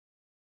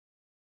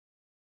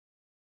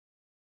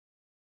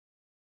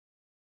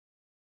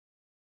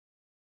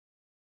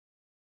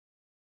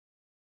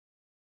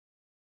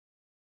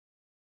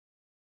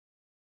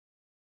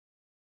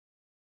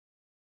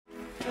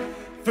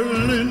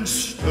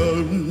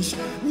Flintstones,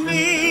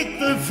 meet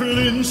the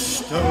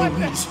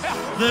Flintstones.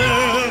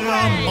 They're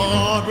a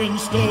modern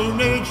Stone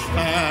Age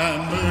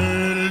family.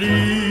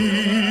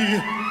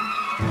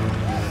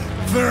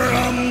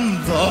 From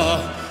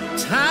the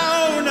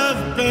town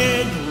of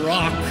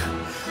Bedrock,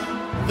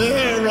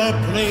 they're a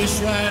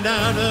place right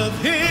out of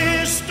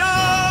history.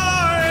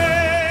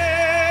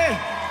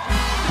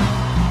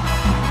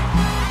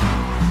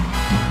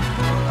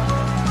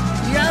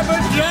 Yabba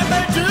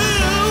dabba doo!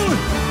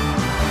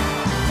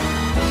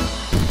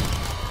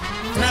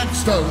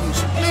 Flintstones,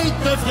 meet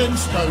the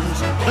Flintstones.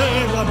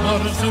 They're a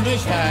modern Stone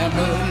Age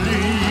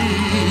family.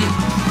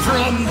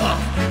 From the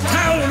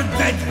town of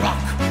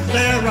Bedrock,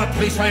 they're a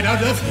place right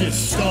out of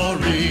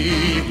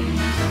history.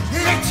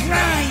 Let's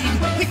ride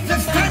with the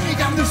family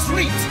down the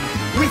street,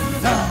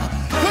 with the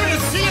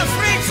courtesy of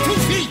friends 2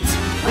 feet.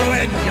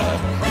 When you're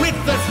with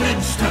the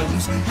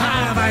Flintstones,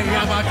 have a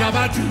yabba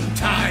dabba doo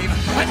time,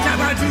 a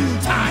dabba doo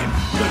time.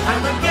 You'll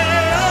have a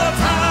gay old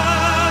time.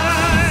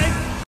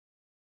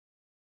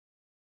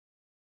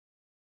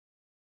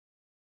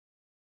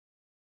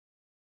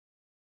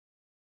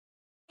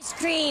 Ice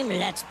cream,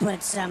 let's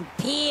put some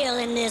peel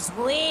in this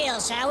wheel,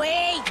 shall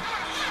we?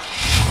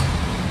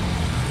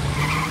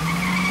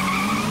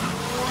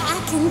 I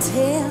can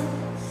tell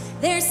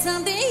there's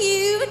something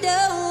you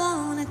don't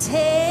want to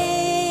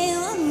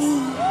tell me.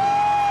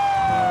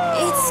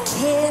 It's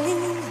killing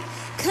me,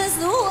 'cause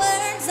the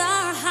words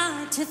are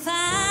hard to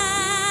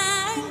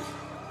find.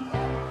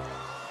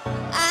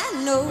 I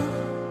know.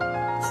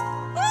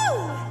 Woo!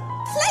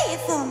 Play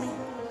it for me.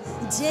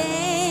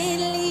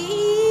 Gently.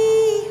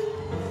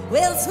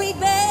 Well, sweet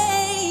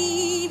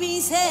baby,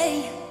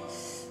 say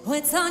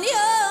what's on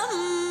your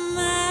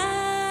mind.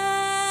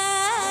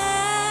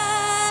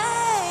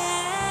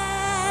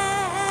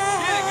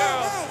 Get it,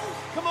 girl.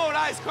 Come on,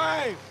 ice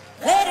cream.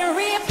 Let it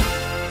rip,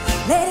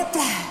 let it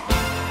fly.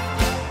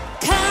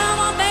 Come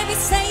on, baby,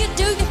 say you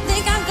do. You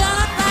think I'm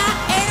gonna fly?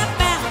 Ain't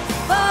about to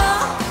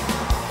fall.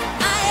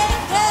 I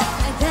ain't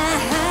gonna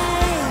die.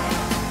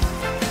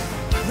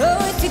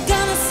 Oh, if you're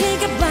gonna say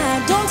goodbye,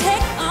 don't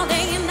take all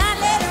day and night.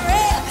 Let it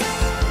rip,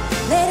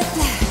 let it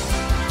fly.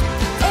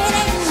 It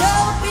ain't no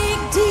big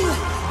deal,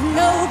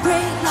 no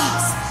great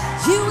loss.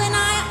 You and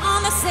I are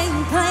on the same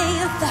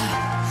plane of thought.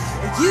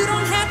 You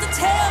don't have to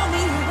tell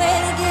me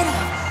where to get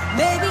off.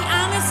 Maybe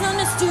I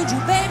misunderstood you,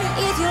 baby.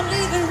 If you're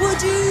leaving,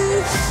 would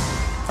you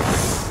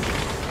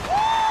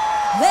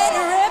let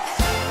it rip,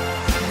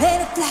 let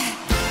it fly?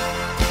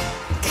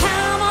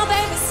 Come on,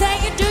 baby, say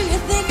you do. You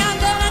think I'm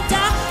gonna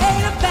die?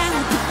 Ain't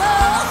about to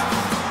fall.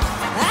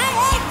 I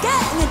ain't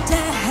gonna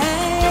die.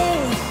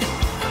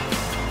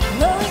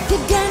 No, if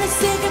you're gonna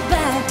say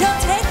goodbye, don't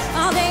take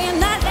all day and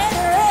night. Let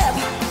it rip,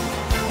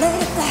 let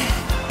it fly.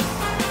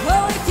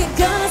 Oh, if you're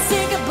gonna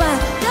say goodbye,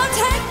 don't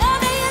take all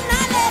day and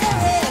night. Let it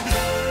rip,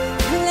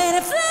 let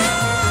it fly.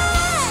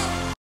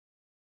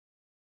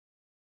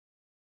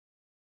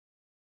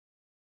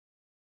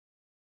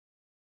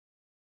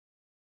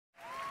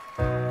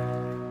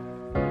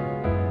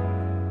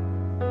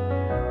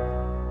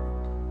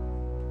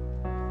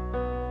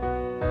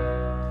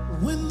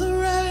 When the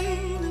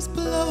rain is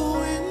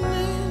blowing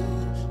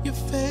in your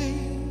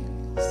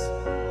face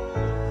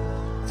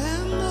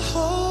and the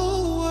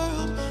whole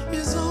world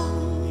is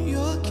on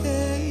your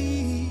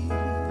case,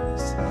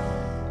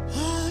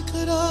 I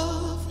could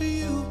offer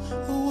you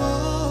a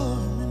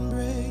warm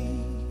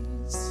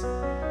embrace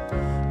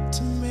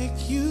to make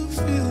you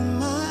feel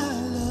my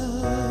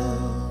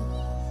love.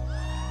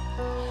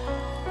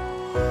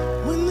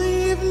 When the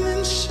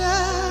evening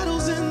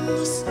shadows and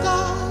the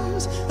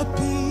stars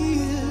appear,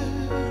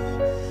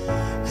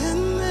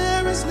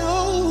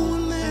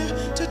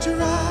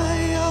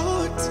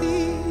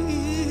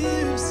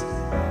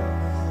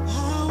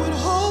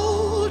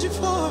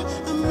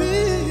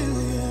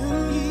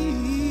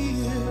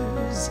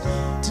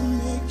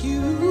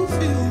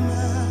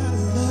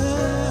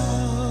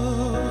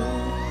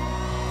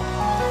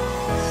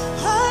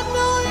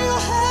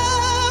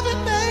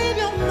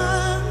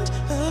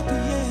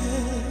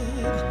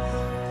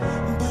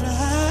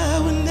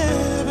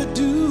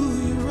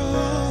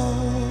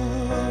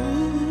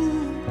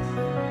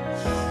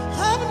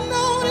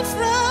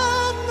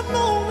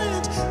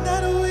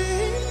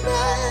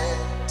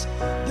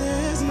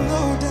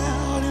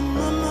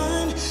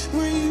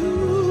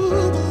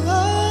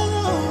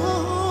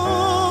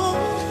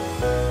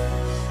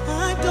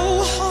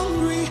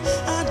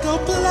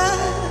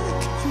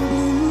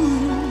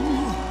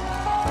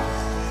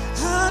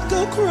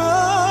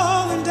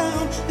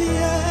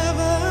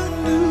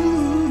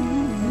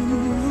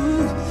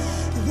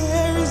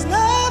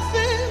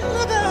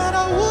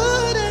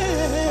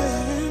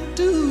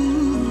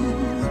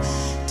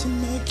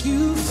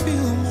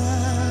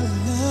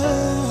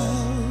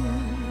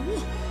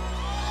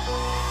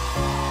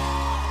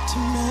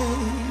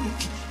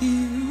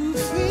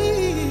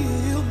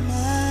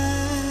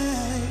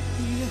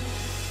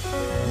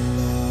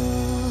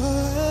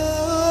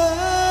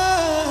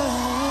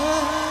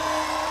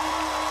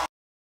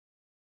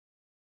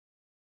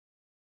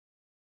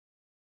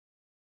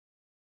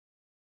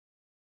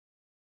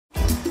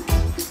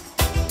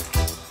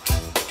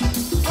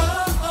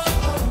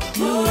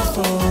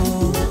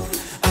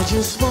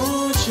 just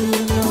want you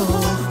to know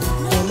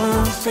you're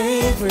my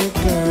favorite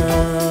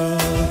girl.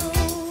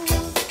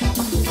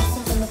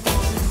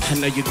 I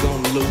know you're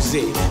gonna lose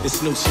it. It's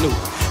Snoop.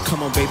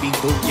 Come on, baby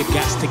boo, you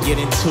got to get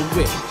into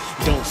it.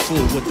 Don't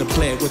fool with the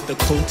player with the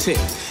cool tip.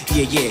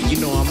 Yeah,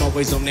 you know I'm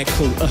always on that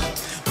cool.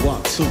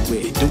 Walk to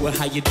it, do it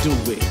how you do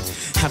it.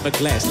 Have a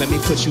glass, let me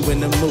put you in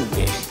the mood.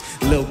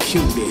 Little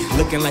cutie,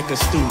 looking like a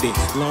student.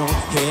 Long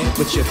hair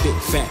with your big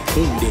fat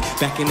booty.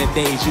 Back in the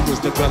days, you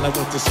was the girl I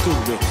went to school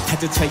with. Had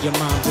to tell your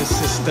mom and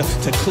sister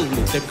to cool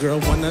it. The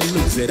girl wanna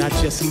lose it, I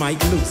just might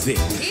lose it.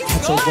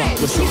 Had to walk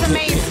with some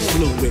good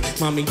fluid.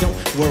 Mommy, don't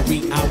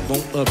worry, I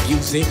won't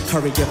abuse it.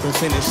 Hurry up and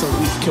finish so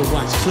we can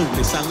watch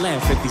Clueless. I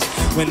laugh at these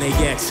when they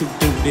ask who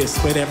do this,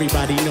 but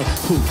everybody know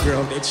who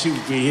girl that you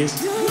is.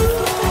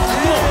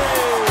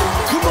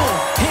 Come on,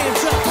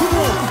 hands up, come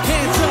on,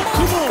 hands up,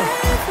 come on.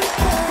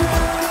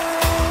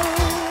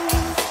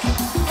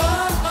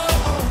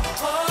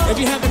 If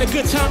you're having a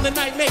good time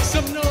tonight, make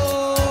some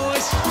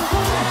noise. See,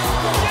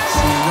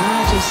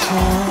 I just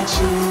want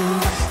you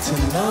to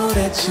know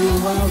that you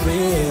are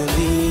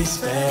really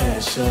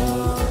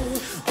special.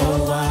 Oh,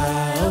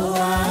 why, oh,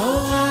 why,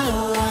 oh, why,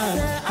 oh, why.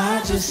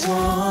 I just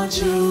want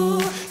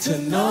you to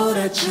know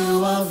that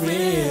you are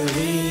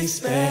really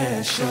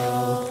special.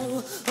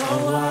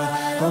 Oh,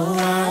 why, oh,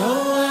 why,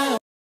 oh, why.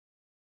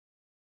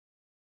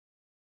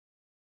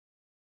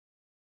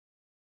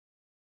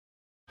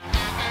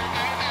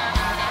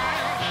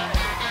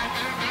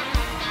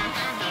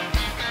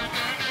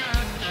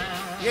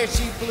 Yeah,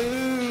 she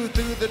flew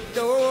through the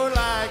door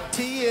like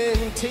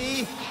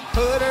TNT.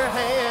 Put her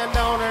hand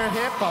on her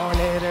hip,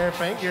 pointed her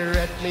finger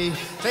at me.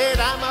 Said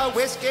I'm a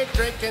whiskey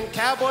drinking,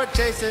 cowboy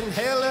chasing,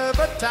 hell of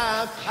a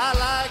time. I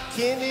like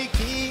Kenny,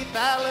 Keith,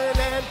 Allen,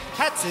 and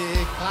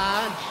Patsy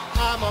Cline.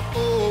 I'm a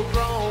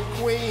full-grown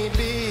queen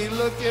bee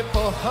looking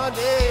for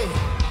honey.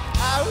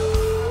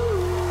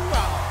 Ooh,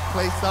 I'll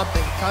play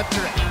something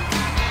country.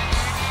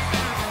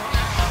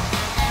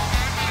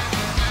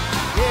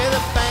 Yeah,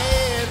 the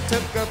band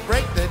took a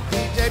break, the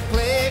DJ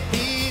played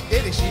P.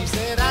 Diddy. She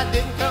said I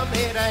didn't come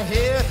here to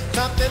hear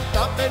something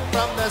thumping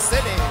from the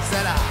city.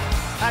 Said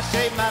I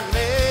shave my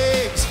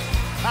legs,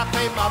 I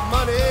pay my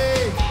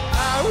money.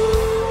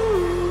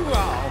 Ooh,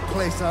 I'll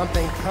play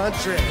something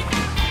country.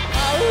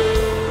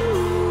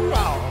 Ooh,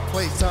 I'll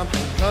play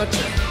something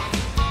country.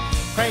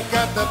 Crank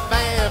up the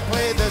band,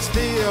 play the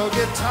steel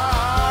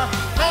guitar.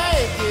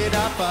 Hey, get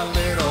up a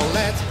little,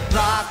 let's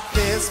rock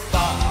this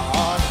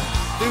bar.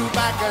 Do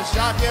back a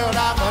shotgun,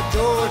 I'm a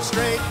George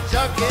Strait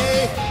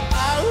junkie.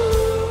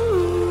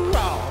 Ooh,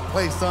 I'll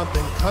play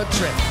something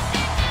country.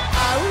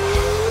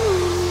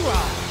 Ooh,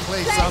 I'll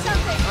play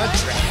something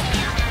country.